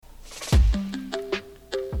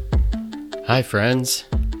Hi, friends.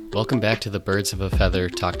 Welcome back to the Birds of a Feather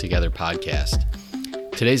Talk Together podcast.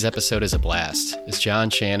 Today's episode is a blast, as John,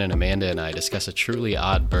 Shannon, Amanda, and I discuss a truly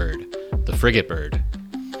odd bird, the frigatebird.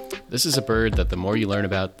 This is a bird that the more you learn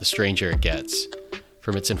about, the stranger it gets.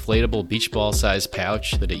 From its inflatable beach ball-sized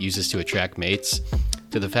pouch that it uses to attract mates,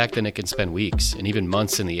 to the fact that it can spend weeks and even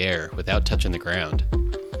months in the air without touching the ground.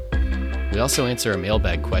 We also answer a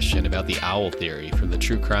mailbag question about the owl theory from the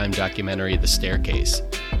true crime documentary The Staircase.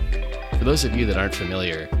 For those of you that aren't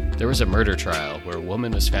familiar, there was a murder trial where a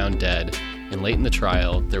woman was found dead, and late in the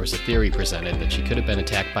trial, there was a theory presented that she could have been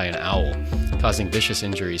attacked by an owl, causing vicious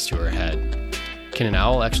injuries to her head. Can an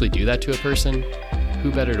owl actually do that to a person?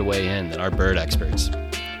 Who better to weigh in than our bird experts?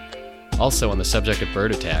 Also, on the subject of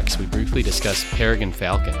bird attacks, we briefly discussed peregrine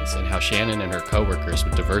falcons and how Shannon and her coworkers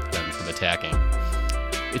would divert them from attacking.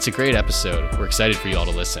 It's a great episode. We're excited for you all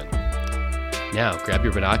to listen. Now, grab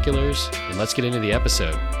your binoculars and let's get into the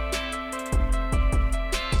episode.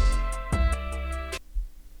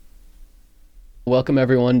 Welcome,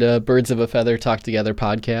 everyone, to Birds of a Feather Talk Together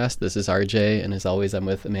podcast. This is RJ, and as always, I'm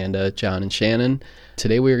with Amanda, John, and Shannon.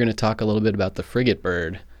 Today, we're going to talk a little bit about the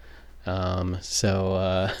frigatebird.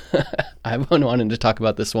 I've been wanting to talk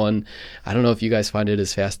about this one. I don't know if you guys find it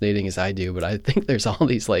as fascinating as I do, but I think there's all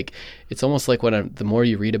these, it's almost like the more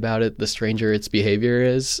you read about it, the stranger its behavior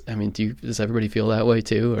is. I mean, does everybody feel that way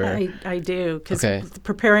too? Or? I do, because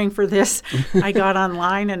preparing for this, I got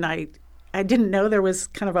online and I didn't know there was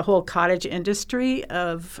kind of a whole cottage industry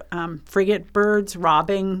of frigate birds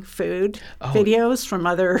robbing food videos from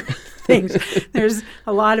other things. There's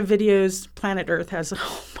a lot of videos. Planet Earth has a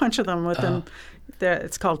whole bunch of them with them.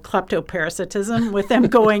 It's called kleptoparasitism, with them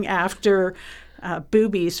going after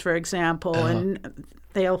boobies, for example. And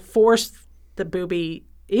they'll force the booby,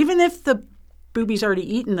 even if the booby's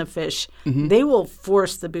already eaten the fish, they will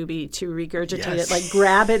force the booby to regurgitate it, like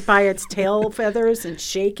grab it by its tail feathers and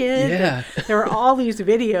shake it. Yeah. There are all these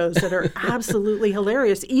videos that are absolutely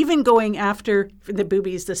hilarious, even going after the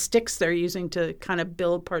boobies, the sticks they're using to kind of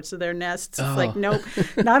build parts of their nests. It's like, nope,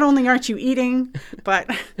 not only aren't you eating, but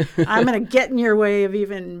I'm going to get in your way of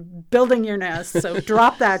even building your nest, so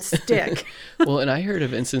drop that stick. Well, and I heard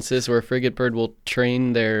of instances where a frigatebird will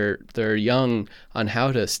train their young on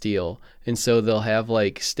how to steal. And so they'll have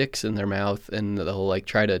sticks in their mouth, and they'll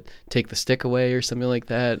try to take the stick away or something like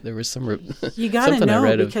that. There was some you got to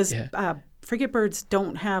know because frigatebirds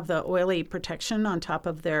don't have the oily protection on top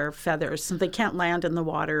of their feathers, so they can't land in the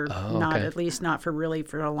water. At least not for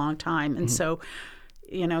a long time. And so,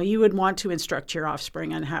 you would want to instruct your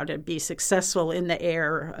offspring on how to be successful in the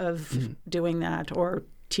air of doing that, or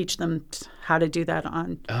teach them how to do that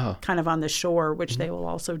on kind of on the shore, which they will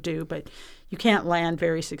also do. But you can't land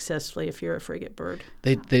very successfully if you're a frigatebird.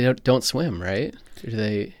 They don't swim, right? Or do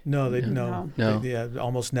they? No. They,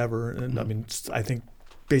 almost never. And I mean, I think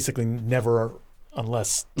basically never,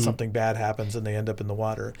 unless something bad happens and they end up in the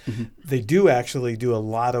water. They do actually do a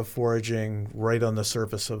lot of foraging right on the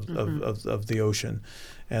surface of the ocean.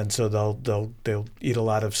 And so they'll eat a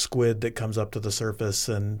lot of squid that comes up to the surface,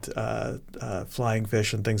 and flying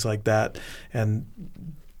fish and things like that. And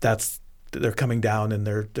they're coming down and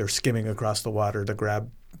they're skimming across the water to grab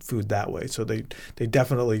food that way. So they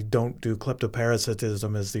definitely don't do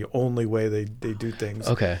kleptoparasitism as the only way they do things.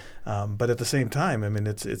 Okay. But at the same time, I mean,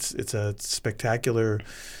 it's a spectacular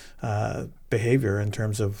behavior in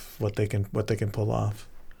terms of what they can pull off.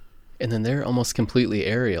 And then they're almost completely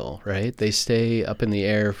aerial, right? They stay up in the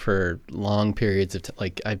air for long periods of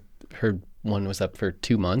time. I heard one was up for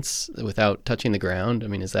 2 months without touching the ground. I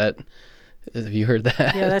mean, have you heard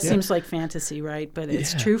that? Yeah, that seems like fantasy, right? But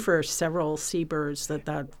it's true for several seabirds that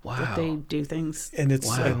they do things. And it's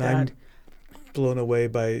and I'm blown away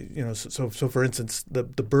by, so for instance, the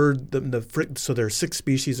bird, so there are 6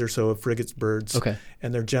 species or so of frigatebirds. Okay.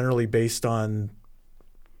 And they're generally based on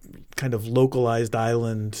kind of localized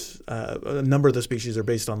island. A number of the species are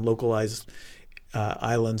based on localized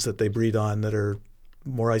islands that they breed on that are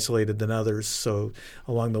more isolated than others. So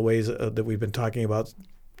along the ways that we've been talking about,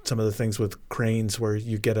 some of the things with cranes where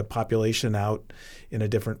you get a population out in a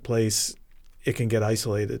different place, it can get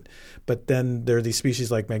isolated. But then there are these species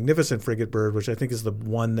like magnificent frigatebird, which I think is the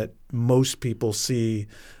one that most people see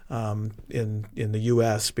in the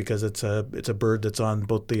U.S. because it's a bird that's on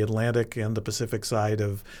both the Atlantic and the Pacific side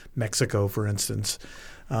of Mexico, for instance,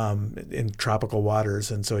 in tropical waters,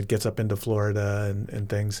 and so it gets up into Florida and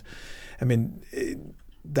things. I mean,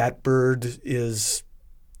 that bird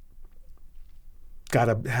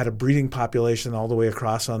had a breeding population all the way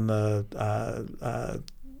across on the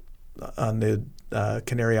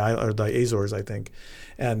Canary Island or the Azores, I think,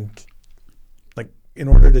 and in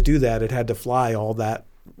order to do that, it had to fly all that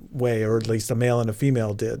way, or at least a male and a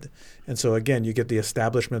female did. And so again, you get the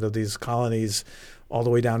establishment of these colonies all the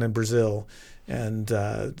way down in Brazil, and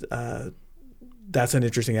that's an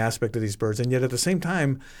interesting aspect of these birds. And yet at the same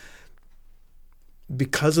time,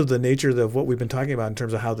 because of the nature of what we've been talking about in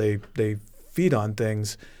terms of how they feed on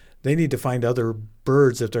things, they need to find other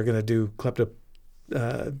birds if they're going to do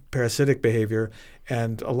parasitic behavior,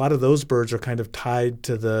 and a lot of those birds are kind of tied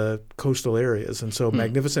to the coastal areas. And so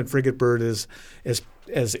magnificent frigatebird is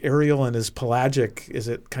as aerial and as pelagic as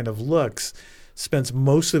it kind of looks, spends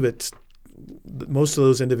most of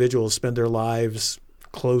those individuals spend their lives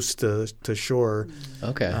close to shore.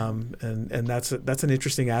 Okay. And that's an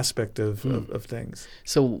interesting aspect of things.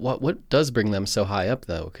 So what does bring them so high up,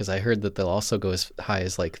 though? Because I heard that they'll also go as high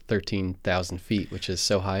as like 13,000 feet, which is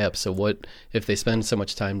so high up. So what, if they spend so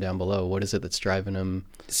much time down below, what is it that's driving them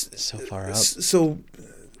so far up? So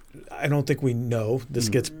I don't think we know. This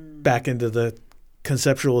gets back into the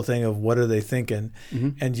conceptual thing of what are they thinking.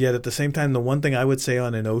 And yet at the same time, the one thing I would say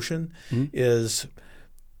on an ocean is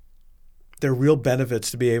there are real benefits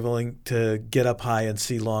to be able to get up high and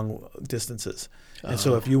see long distances. And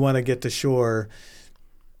so if you want to get to shore,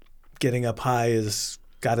 getting up high has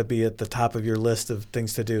got to be at the top of your list of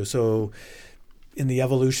things to do. So in the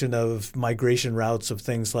evolution of migration routes of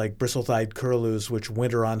things like bristle-thighed curlews, which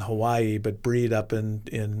winter on Hawaii but breed up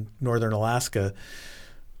in northern Alaska,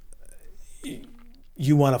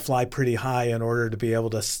 you want to fly pretty high in order to be able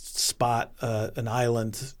to spot an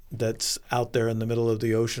island that's out there in the middle of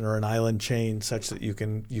the ocean, or an island chain, such that you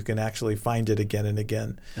can actually find it again and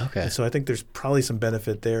again. Okay. And so I think there's probably some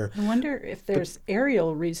benefit there. I wonder if there's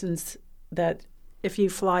aerial reasons that if you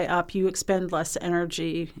fly up, you expend less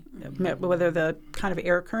energy, whether the kind of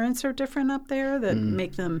air currents are different up there that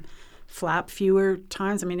make them flap fewer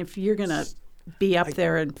times. I mean, if you're going to be up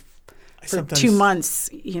there for 2 months,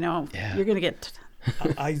 you're going to get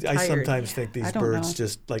I sometimes think these birds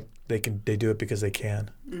just like they do it because they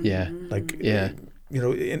can. Yeah. And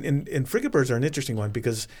frigatebirds are an interesting one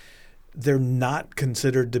because they're not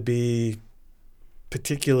considered to be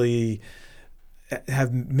particularly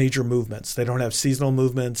have major movements. They don't have seasonal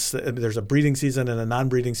movements. There's a breeding season and a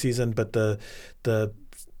non-breeding season, but the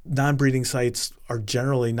non-breeding sites are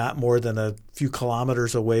generally not more than a few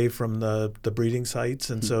kilometers away from the breeding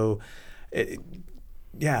sites. And so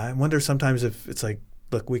I wonder sometimes if it's like,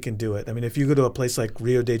 look, we can do it. I mean, if you go to a place like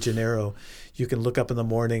Rio de Janeiro, you can look up in the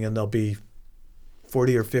morning and there'll be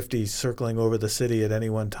 40 or 50 circling over the city at any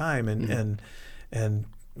one time. And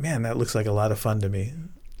man, that looks like a lot of fun to me.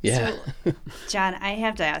 Yeah. So, John, I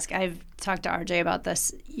have to ask, I've talked to RJ about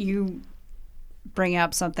this. You bring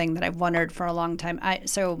up something that I've wondered for a long time.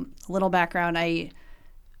 So a little background,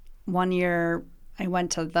 one year I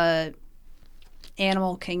went to the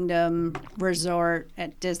Animal Kingdom resort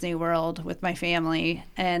at Disney World with my family,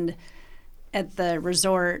 and at the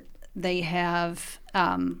resort they have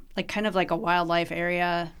kind of like a wildlife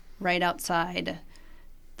area right outside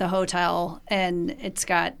the hotel, and it's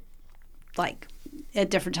got like at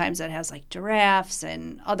different times it has like giraffes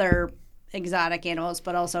and other exotic animals,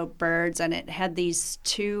 but also birds. And it had these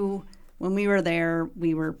two. When we were there,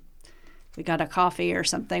 we got a coffee or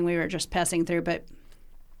something. We were just passing through, but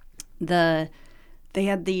they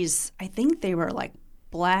had these, I think they were like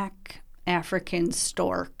black African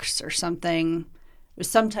storks or something. It was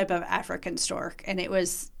some type of African stork. And it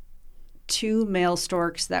was two male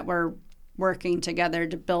storks that were working together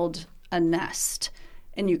to build a nest.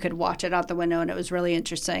 And you could watch it out the window, and it was really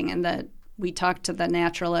interesting. And we talked to the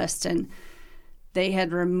naturalist, and they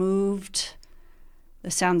had removed,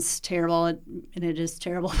 this sounds terrible, and it is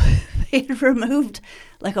terrible, they had removed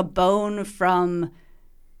like a bone from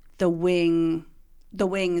the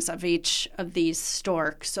wings of each of these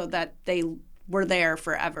storks so that they were there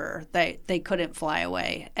forever. They couldn't fly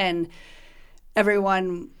away. And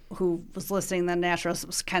everyone who was listening, the naturalist,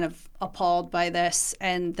 was kind of appalled by this.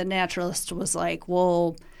 And the naturalist was like,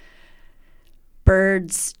 well,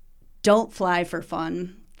 birds don't fly for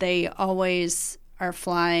fun. They always are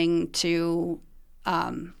flying to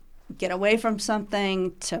get away from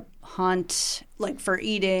something, to hunt, like for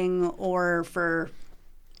eating or for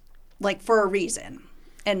a reason.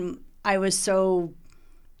 And I was so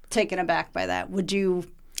taken aback by that. Would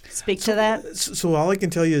you speak to that? So all I can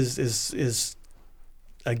tell you is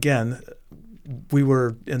again, we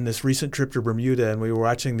were in this recent trip to Bermuda, and we were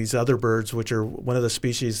watching these other birds, which are one of the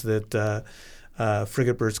species that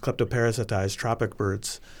frigatebirds kleptoparasitize, tropic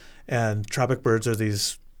birds. And tropic birds are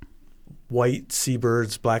these white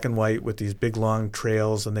seabirds, black and white, with these big long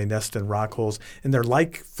trails, and they nest in rock holes. And they're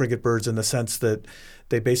like frigatebirds in the sense that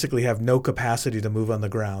they basically have no capacity to move on the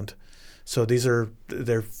ground. So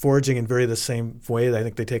they're foraging in very the same way. I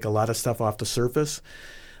think they take a lot of stuff off the surface.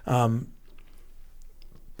 But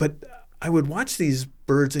I would watch these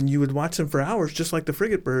birds, and you would watch them for hours, just like the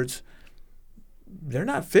frigate birds. They're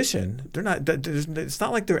not fishing. They're not. It's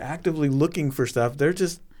not like they're actively looking for stuff. They're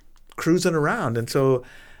just cruising around. And so,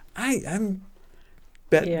 I'm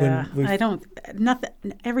bet. Yeah, I don't.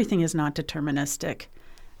 Nothing. Everything is not deterministic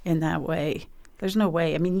in that way. There's no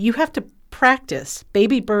way. I mean, you have to practice.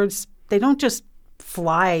 Baby birds, they don't just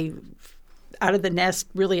fly out of the nest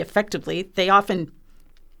really effectively. They often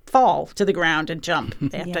fall to the ground and jump.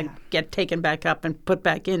 They have to get taken back up and put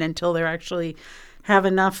back in until they actually have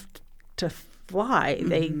enough to fly.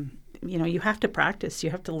 They, you have to practice. You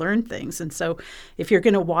have to learn things. And so if you're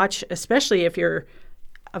going to watch, especially if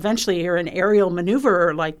eventually you're an aerial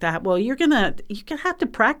maneuverer like that, well, you're going to have to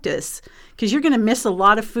practice, because you're going to miss a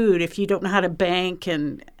lot of food if you don't know how to bank,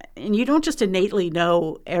 and you don't just innately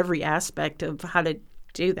know every aspect of how to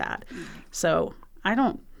do that. So I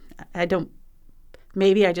don't,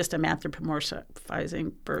 maybe I just am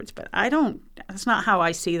anthropomorphizing birds, but that's not how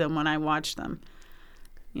I see them when I watch them.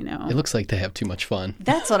 It looks like they have too much fun.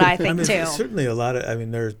 That's what I think too. Certainly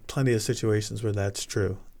there's plenty of situations where that's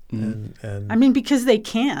true. And because they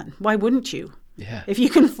can. Why wouldn't you? Yeah. If you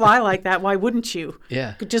can fly like that, why wouldn't you?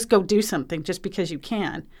 Yeah. Just go do something just because you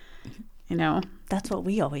can. That's what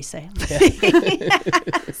we always say.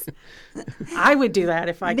 I would do that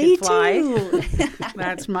if I could fly. Too.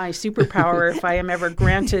 That's my superpower. If I am ever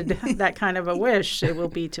granted that kind of a wish, it will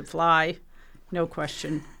be to fly. No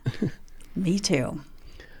question. Me too.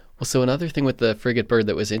 Well, so another thing with the frigate bird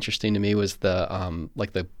that was interesting to me was the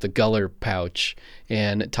Gular pouch,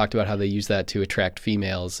 and it talked about how they use that to attract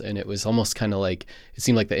females, and it was almost kind of like, it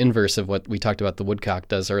seemed like the inverse of what we talked about the woodcock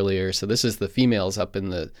does earlier. So this is the females up in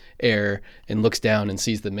the air and looks down and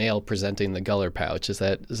sees the male presenting the Gular pouch. Is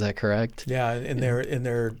that correct? Yeah, and they're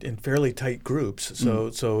in fairly tight groups.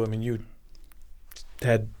 So you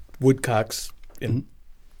had woodcocks in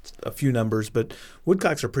a few numbers, but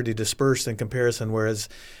woodcocks are pretty dispersed in comparison, whereas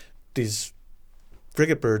these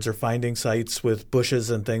frigate birds are finding sites with bushes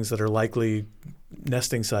and things that are likely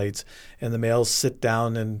nesting sites, and the males sit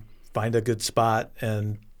down and find a good spot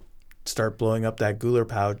and start blowing up that Gular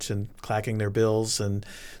pouch and clacking their bills, and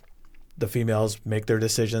the females make their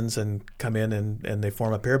decisions and come in and they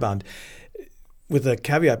form a pair bond. With the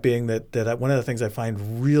caveat being that one of the things I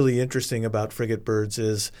find really interesting about frigate birds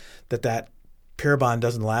is that pair bond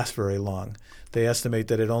doesn't last very long. They estimate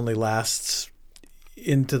that it only lasts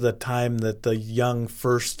into the time that the young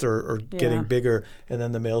first are getting bigger, and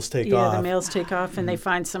then the males take off. Yeah, the males take off and they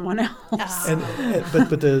find someone else.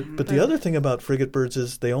 But the other thing about frigate birds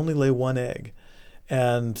is they only lay one egg,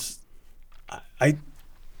 and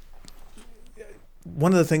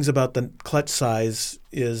one of the things about the clutch size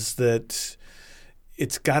is that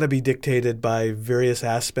it's got to be dictated by various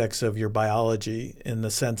aspects of your biology, in the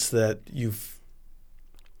sense that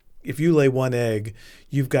if you lay one egg,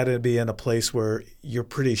 you've got to be in a place where you're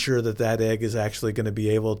pretty sure that egg is actually going to be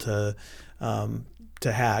able to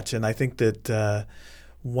hatch. And I think that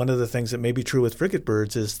one of the things that may be true with frigate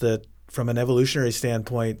birds is that from an evolutionary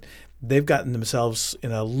standpoint, they've gotten themselves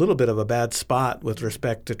in a little bit of a bad spot with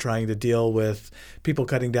respect to trying to deal with people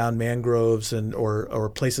cutting down mangroves or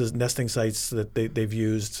places, nesting sites that they've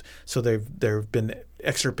used. So they've been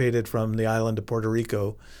extirpated from the island of Puerto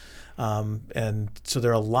Rico. And so there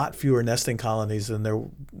are a lot fewer nesting colonies than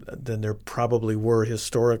there probably were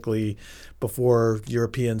historically before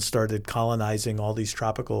Europeans started colonizing all these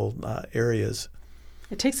tropical areas.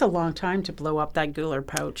 It takes a long time to blow up that Gular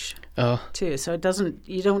pouch, too. So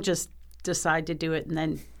you don't just decide to do it and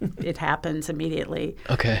then it happens immediately.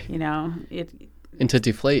 Okay. And to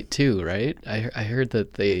deflate too, right? I heard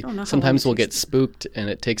that they sometimes will get spooked, and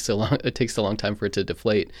it takes a long time for it to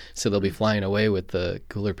deflate. So they'll be flying away with the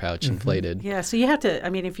Gular pouch inflated. Yeah. So you have to.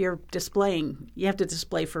 If you're displaying, you have to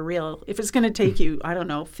display for real. If it's going to take you,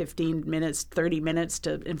 15 minutes, 30 minutes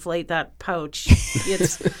to inflate that pouch,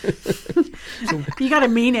 it's you got to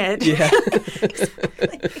mean it. Yeah.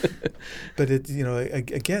 But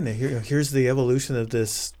again, here's the evolution of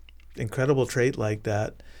this incredible trait like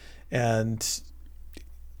that, and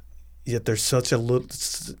yet there's such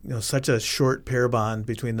a short pair bond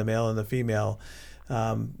between the male and the female,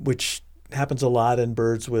 which happens a lot in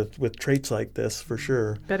birds with traits like this, for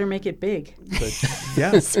sure. Better make it big. But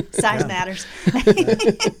yeah, size matters.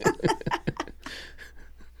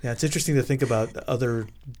 Yeah, it's interesting to think about other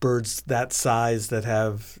birds that size that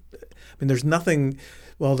have. There's nothing.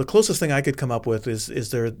 Well, the closest thing I could come up with is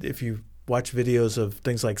there. If you watch videos of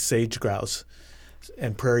things like sage grouse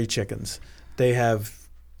and prairie chickens, they have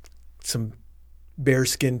some bare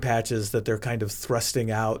skin patches that they're kind of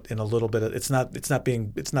thrusting out in a little bit of, it's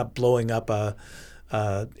not blowing up a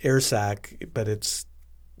air sac, but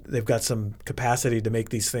they've got some capacity to make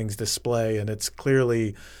these things display, and it's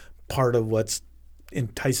clearly part of what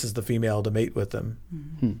entices the female to mate with them.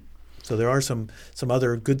 Mm-hmm. So there are some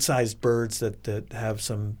other good-sized birds that have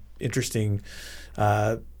some interesting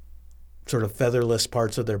sort of featherless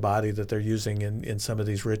parts of their body that they're using in some of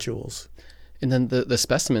these rituals. And then the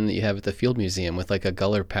specimen that you have at the Field Museum with like a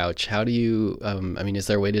Gular pouch, how do you, is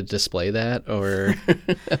there a way to display that? Or,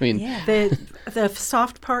 Yeah. The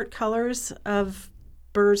soft part colors of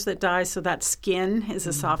birds that die, so that skin is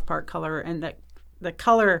a soft part color, and the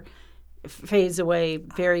color fades away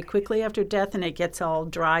very quickly after death, and it gets all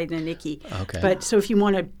dried and icky. Okay. But so if you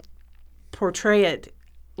want to portray it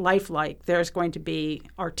lifelike, there's going to be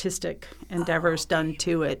artistic endeavors done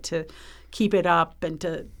to it to keep it up and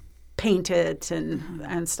to paint it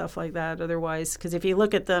and stuff like that. Otherwise, because if you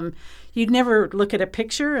look at them, you'd never look at a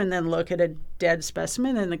picture and then look at a dead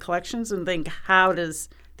specimen in the collections and think, how does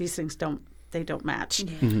these things don't match?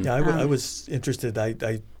 Yeah. Mm-hmm. Yeah, I was interested.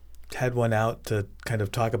 I had one out to kind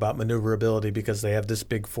of talk about maneuverability because they have this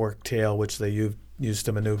big forked tail which they use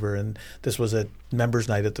to maneuver, and this was at members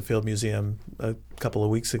night at the Field Museum a couple of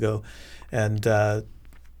weeks ago, and a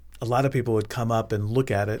lot of people would come up and look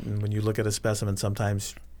at it, and when you look at a specimen,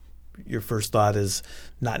 sometimes your first thought is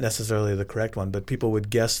not necessarily the correct one, but people would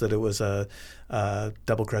guess that it was a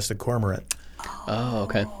double-crested cormorant. Oh,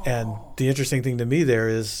 okay. And the interesting thing to me there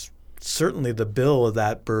is certainly the bill of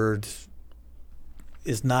that bird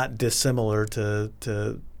is not dissimilar to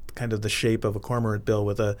kind of the shape of a cormorant bill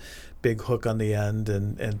with a big hook on the end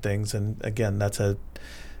and things. And again, that's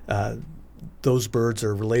those birds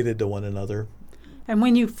are related to one another. And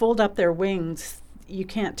when you fold up their wings, you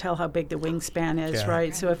can't tell how big the wingspan is,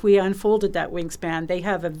 right? So if we unfolded that wingspan, they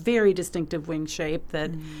have a very distinctive wing shape that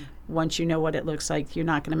once you know what it looks like, you're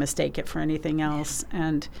not going to mistake it for anything else.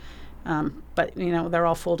 And but they're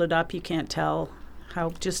all folded up. You can't tell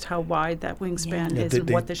how wide that wingspan is and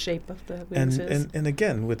what the shape of the wings is. And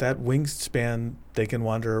again, with that wingspan, they can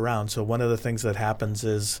wander around. So one of the things that happens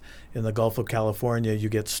is in the Gulf of California, you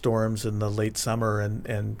get storms in the late summer,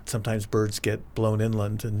 and sometimes birds get blown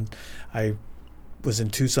inland. And I was in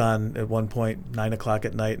Tucson at one point, 9 o'clock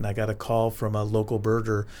at night, and I got a call from a local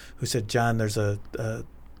birder who said, "John, there's a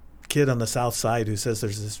kid on the south side who says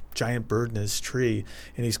there's this giant bird in his tree,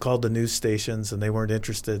 and he's called the news stations and they weren't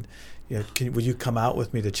interested. Would you come out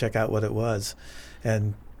with me to check out what it was?"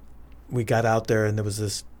 And we got out there, and there was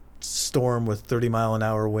this storm with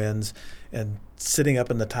 30-mile-an-hour winds, and sitting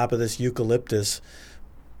up in the top of this eucalyptus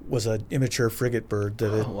was an immature frigatebird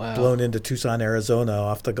that had blown into Tucson, Arizona,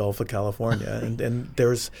 off the Gulf of California. and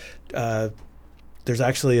there's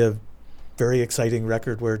actually a very exciting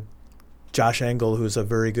record where Josh Engel, who's a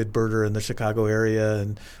very good birder in the Chicago area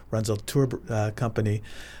and runs a tour company,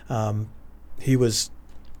 he was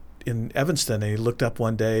in Evanston, and he looked up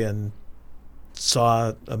one day and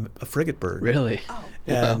saw a frigatebird. Really? Oh,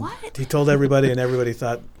 and what? he told everybody, and everybody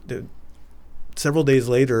thought that several days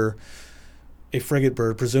later, a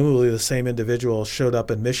frigatebird, presumably the same individual, showed up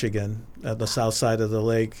in Michigan at the south side of the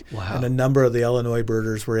lake. Wow. And a number of the Illinois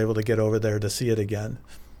birders were able to get over there to see it again.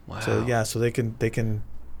 Wow. So they can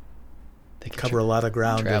cover a lot of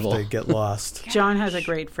ground travel. if they get lost. John has a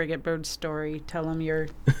great frigatebird story. Tell him your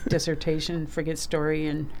dissertation frigate story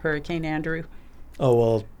in Hurricane Andrew. Oh,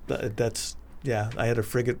 well, I had a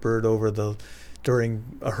frigatebird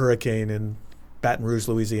during a hurricane in Baton Rouge,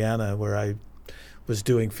 Louisiana, where I was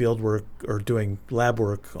doing field work or doing lab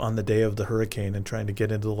work on the day of the hurricane and trying to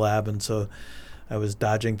get into the lab. And so I was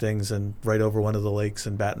dodging things, and right over one of the lakes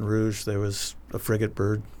in Baton Rouge, there was a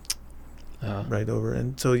frigatebird right over.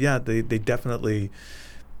 And so, they definitely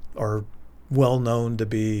are well known to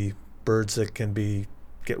be birds that can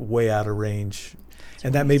get way out of range.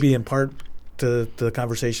 And that may be in part to the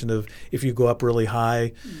conversation of if you go up really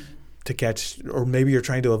high to catch, or maybe you're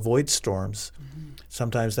trying to avoid storms.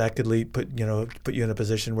 Sometimes that could put you in a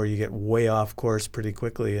position where you get way off course pretty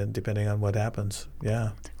quickly, and depending on what happens.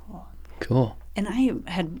 Yeah. Cool. And I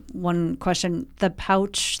had one question. The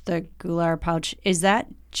pouch, the Gular pouch, is that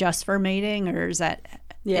just for mating, or is that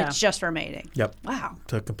it's just for mating? Yep. Wow.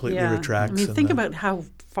 To completely retract. I mean, think about how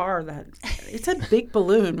far it's a big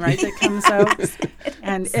balloon, right, that comes out.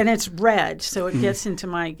 And it's red, so it gets into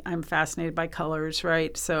I'm fascinated by colors,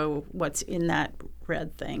 right? So what's in that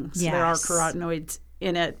red thing? So there are carotenoids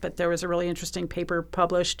in it, but there was a really interesting paper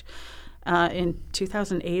published in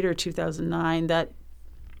 2008 or 2009 that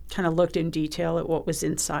kind of looked in detail at what was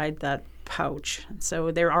inside that pouch.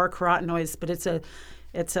 So there are carotenoids, but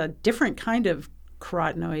it's a different kind of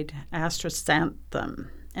carotenoid astraxanthin,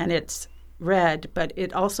 and it's red, but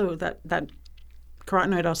it also that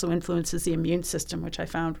carotenoid also influences the immune system, which I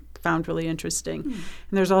found really interesting. And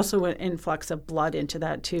there's also an influx of blood into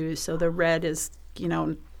that too. So the red is,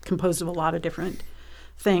 composed of a lot of different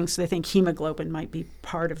things. So I think hemoglobin might be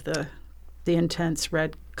part of the intense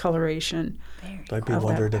red coloration. I'd be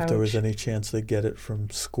wondered if there was any chance they get it from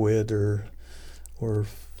squid or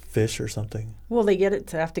fish or something. Well, they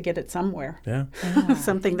have to get it somewhere. Yeah.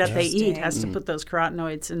 Something that they eat has to put those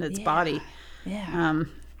carotenoids in its body. Yeah.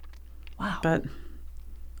 Wow. But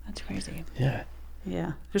that's crazy. Yeah.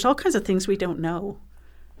 Yeah. There's all kinds of things we don't know,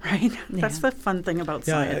 right? Yeah. That's the fun thing about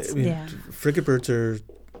science. I mean, frigatebirds are,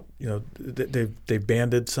 they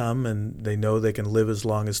banded some, and they know they can live as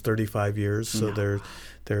long as 35 years. So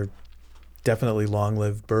they're definitely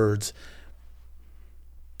long-lived birds.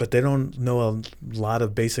 But they don't know a lot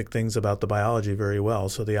of basic things about the biology very well.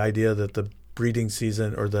 So the idea that the breeding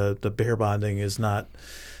season or the pair bonding is not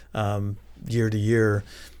year to year,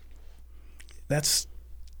 that's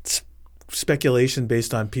speculation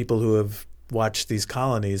based on people who have watched these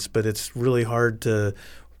colonies. But it's really hard to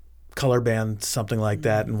color band something like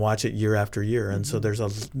that and watch it year after year. And so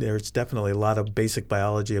there's definitely a lot of basic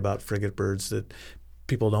biology about frigatebirds that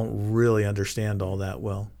people don't really understand all that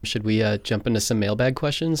well. Should we jump into some mailbag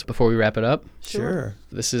questions before we wrap it up? Sure.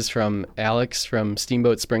 This is from Alex from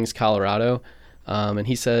Steamboat Springs, Colorado. And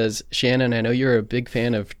he says, Shannon, I know you're a big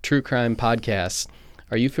fan of true crime podcasts.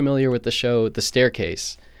 Are you familiar with the show The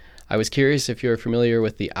Staircase? I was curious if you're familiar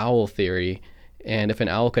with the owl theory and if an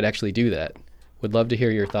owl could actually do that. Would love to hear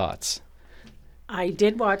your thoughts. I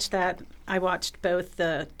did watch that. I watched both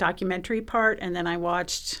the documentary part, and then I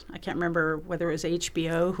can't remember whether it was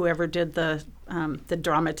HBO, whoever did the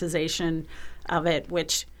dramatization of it,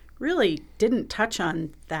 which really didn't touch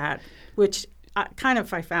on that, which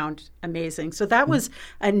I found amazing. So that was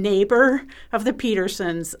a neighbor of the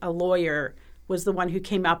Petersons, a lawyer, was the one who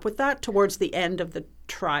came up with that towards the end of the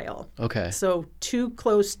trial. Okay. So too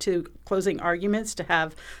close to closing arguments to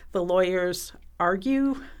have the lawyers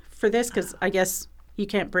argue for this, because I guess you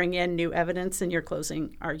can't bring in new evidence in your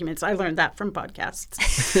closing arguments. I learned that from podcasts.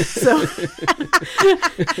 So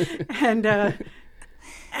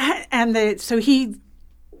he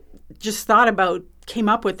just came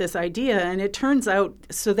up with this idea, and it turns out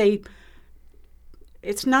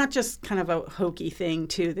it's not just kind of a hokey thing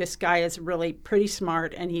too. This guy is really pretty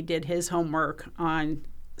smart, and he did his homework on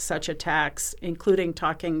such attacks, including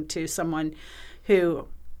talking to someone who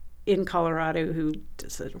in Colorado who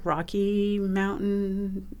does a Rocky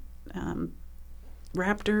Mountain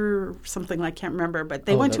raptor or something, I can't remember, but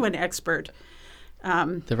they went to an expert.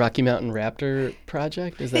 The Rocky Mountain Raptor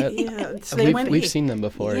Project? Is that? Yeah. So we've seen them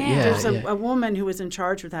before. Yeah. There's a woman who was in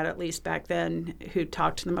charge of that, at least back then, who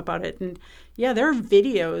talked to them about it. And there are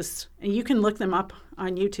videos, and you can look them up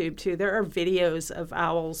on YouTube too. There are videos of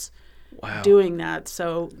owls doing that.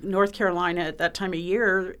 So North Carolina at that time of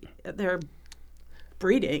year, they're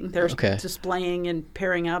breeding. They're displaying and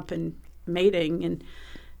pairing up and mating.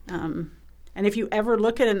 And if you ever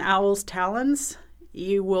look at an owl's talons,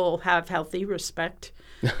 you will have healthy respect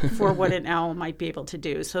for what an owl might be able to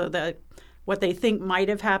do. So what they think might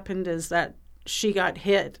have happened is that she got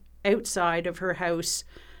hit outside of her house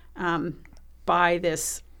by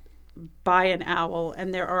an owl,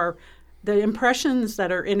 and there are the impressions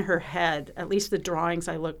that are in her head, at least the drawings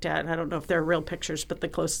I looked at, I don't know if they're real pictures, but the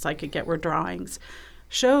closest I could get were drawings,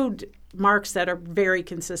 showed marks that are very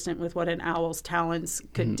consistent with what an owl's talons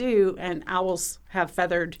could do, and owls have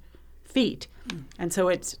feathered feet. And so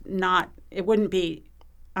it wouldn't be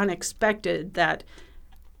unexpected that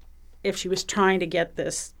if she was trying to get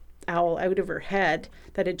this owl out of her head,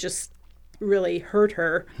 that it just really hurt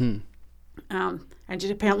her. And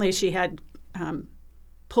apparently she had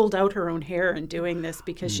pulled out her own hair in doing this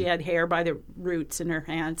because she had hair by the roots in her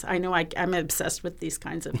hands. I know I'm obsessed with these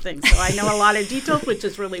kinds of things, so I know a lot of details, which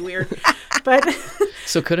is really weird. But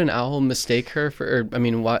so could an owl mistake her for?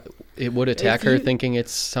 What it would attack her, thinking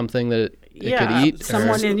it's something that it could eat?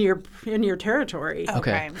 Someone in your territory.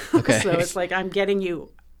 Okay. So it's like, I'm getting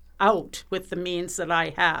you out with the means that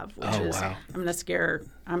I have, which is I'm going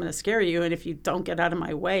to scare you, and if you don't get out of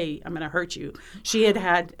my way, I'm going to hurt you. She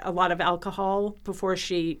had a lot of alcohol before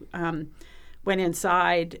she went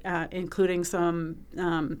inside, including some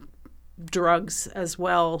drugs as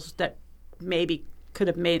well that maybe could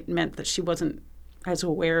have meant that she wasn't as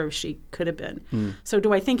aware as she could have been. So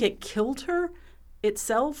do I think it killed her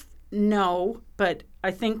itself? No, but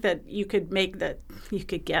I think that you could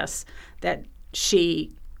guess that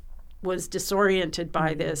she was disoriented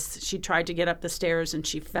by this. She tried to get up the stairs and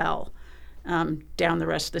she fell down the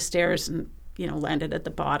rest of the stairs and landed at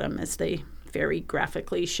the bottom, as they very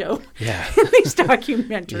graphically show Yeah. in these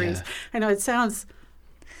documentaries. Yeah. I know it sounds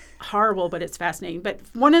horrible, but it's fascinating. But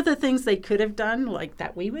one of the things they could have done, like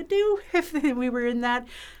that we would do if we were in that,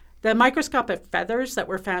 the microscopic feathers that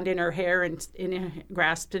were found in her hair and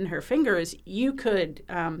grasped in her fingers, you could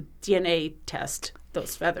DNA test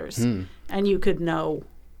those feathers, and you could know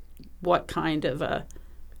what kind of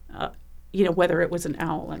whether it was an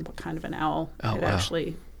owl and what kind of an owl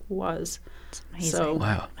actually was. It's amazing. So,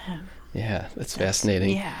 Wow. Yeah, that's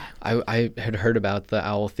fascinating. Yeah. I had heard about the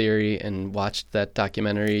owl theory and watched that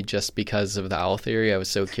documentary just because of the owl theory. I was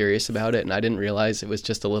so curious about it, and I didn't realize it was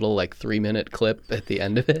just a little 3-minute clip at the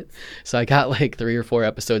end of it. So I got 3 or 4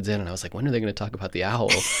 episodes in, and I was like, when are they going to talk about the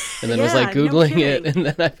owl? And then I was Googling it, and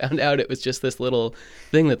then I found out it was just this little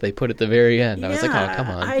thing that they put at the very end. I was like, oh, come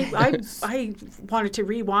on. I wanted to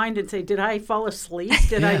rewind and say, did I fall asleep?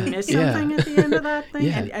 Did I miss something at the end of that thing?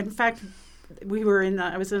 Yeah. And in fact,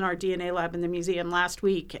 I was in our DNA lab in the museum last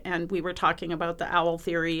week, and we were talking about the owl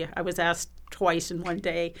theory. I was asked twice in one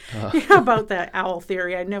day about the owl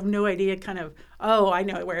theory. I have no idea I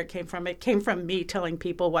know where it came from. It came from me telling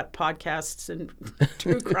people what podcasts and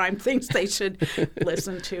true crime things they should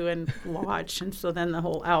listen to and watch. And so then the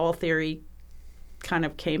whole owl theory kind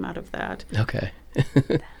of came out of that. Okay.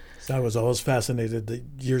 I was always fascinated that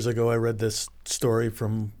years ago I read this story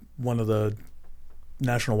from one of the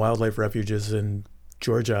National Wildlife Refuges in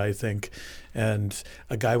Georgia, I think, and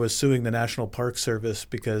a guy was suing the National Park Service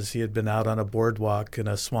because he had been out on a boardwalk in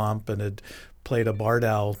a swamp and had played a barred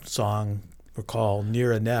owl song or call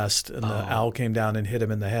near a nest, and the owl came down and hit him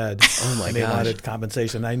in the head. Oh my and they gosh. wanted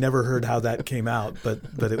compensation. I never heard how that came out, but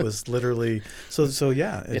it was literally so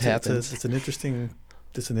yeah. It happens. It's an interesting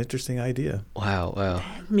idea. Wow. I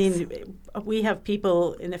mean, we have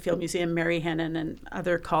people in the Field Museum, Mary Hennon and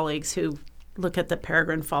other colleagues, who look at the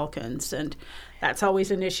peregrine falcons, and that's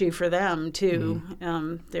always an issue for them too.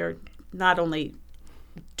 They're not only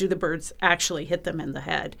do the birds actually hit them in the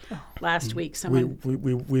head. Last week, someone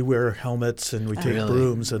we wear helmets and we take really?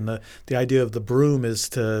 brooms, and the idea of the broom is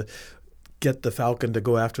to get the falcon to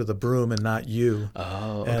go after the broom and not you.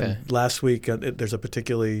 Oh, okay. And last week, there's a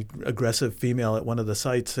particularly aggressive female at one of the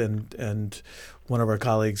sites, and one of our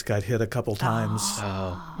colleagues got hit a couple times.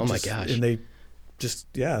 Oh my gosh. And they're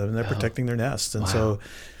protecting their nests. And so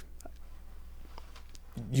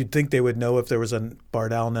you'd think they would know if there was a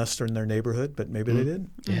barred owl nest in their neighborhood, but maybe they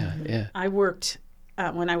didn't. Yeah. I worked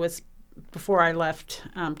before I left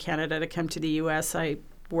Canada to come to the U.S., I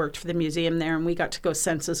worked for the museum there, and we got to go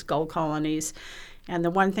census gull colonies. And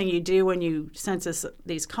the one thing you do when you census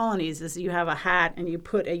these colonies is you have a hat and you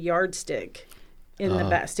put a yardstick in the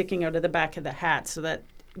back, sticking out of the back of the hat, so that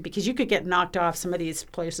because you could get knocked off. Some of these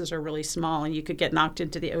places are really small, and you could get knocked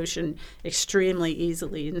into the ocean extremely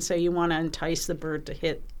easily. And so you want to entice the bird to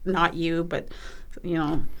hit not you, but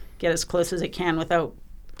get as close as it can without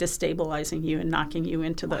destabilizing you and knocking you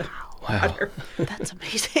into the water. That's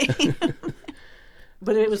amazing.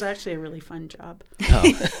 But it was actually a really fun job. Oh.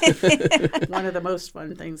 One of the most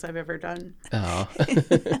fun things I've ever done. Oh.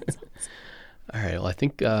 All right. Well, I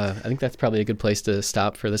think that's probably a good place to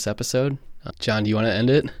stop for this episode. John, do you want to end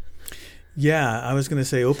it? Yeah, I was going to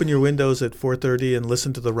say, open your windows at 4:30 and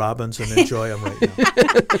listen to the robins and enjoy them right now.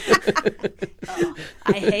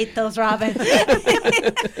 I hate those robins.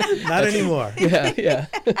 Not anymore. Yeah.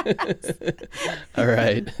 All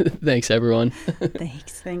right. Thanks, everyone.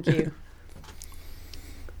 Thanks. Thank you.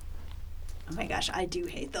 Oh my gosh, I do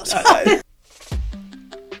hate those robins.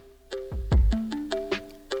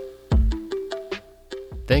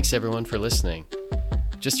 Thanks, everyone, for listening.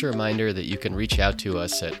 Just a reminder that you can reach out to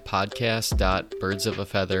us at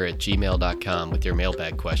podcast.birdsofafeather@gmail.com with your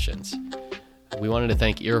mailbag questions. We wanted to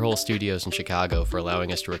thank Earhole Studios in Chicago for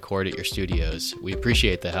allowing us to record at your studios. We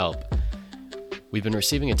appreciate the help. We've been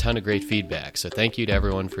receiving a ton of great feedback, so thank you to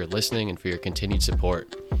everyone for listening and for your continued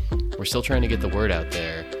support. We're still trying to get the word out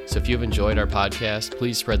there, so if you've enjoyed our podcast,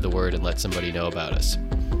 please spread the word and let somebody know about us.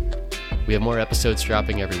 We have more episodes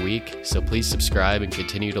dropping every week, so please subscribe and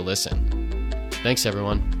continue to listen. Thanks,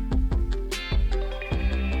 everyone.